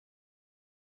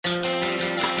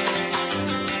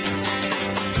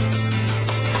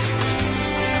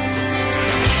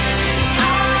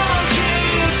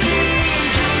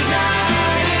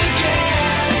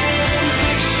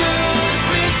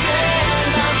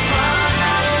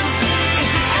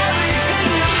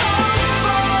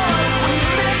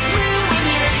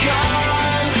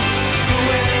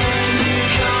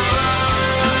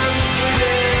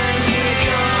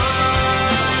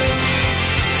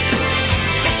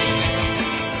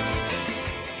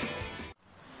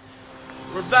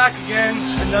back again,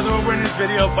 another awareness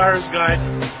video, buyer's guide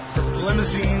for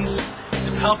limousines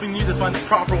and helping you to find the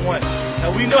proper one.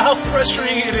 Now we know how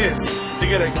frustrating it is to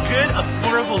get a good,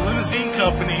 affordable limousine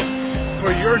company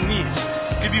for your needs.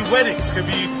 It could be weddings, could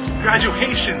be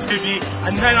graduations, could be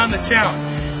a night on the town.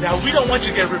 Now we don't want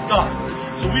you to get ripped off,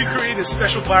 so we created a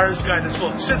special buyer's guide that's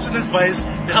full of tips and advice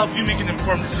to help you make an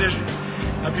informed decision.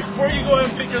 Now before you go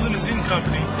and pick your limousine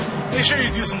company, make sure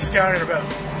you do some scouting about.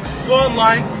 Go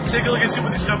online, take a look and see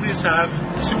what these companies have,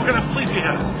 see what kind of fleet they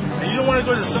have. Now you don't want to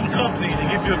go to some company and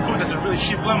give you a quote that's a really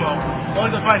cheap limo,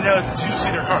 only to find out it's a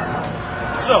two-seater car.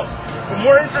 So, for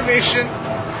more information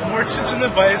and more tips and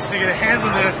advice to get hands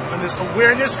on this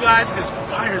awareness guide, this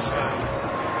buyer's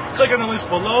guide, click on the links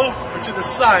below or to the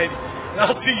side, and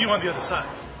I'll see you on the other side.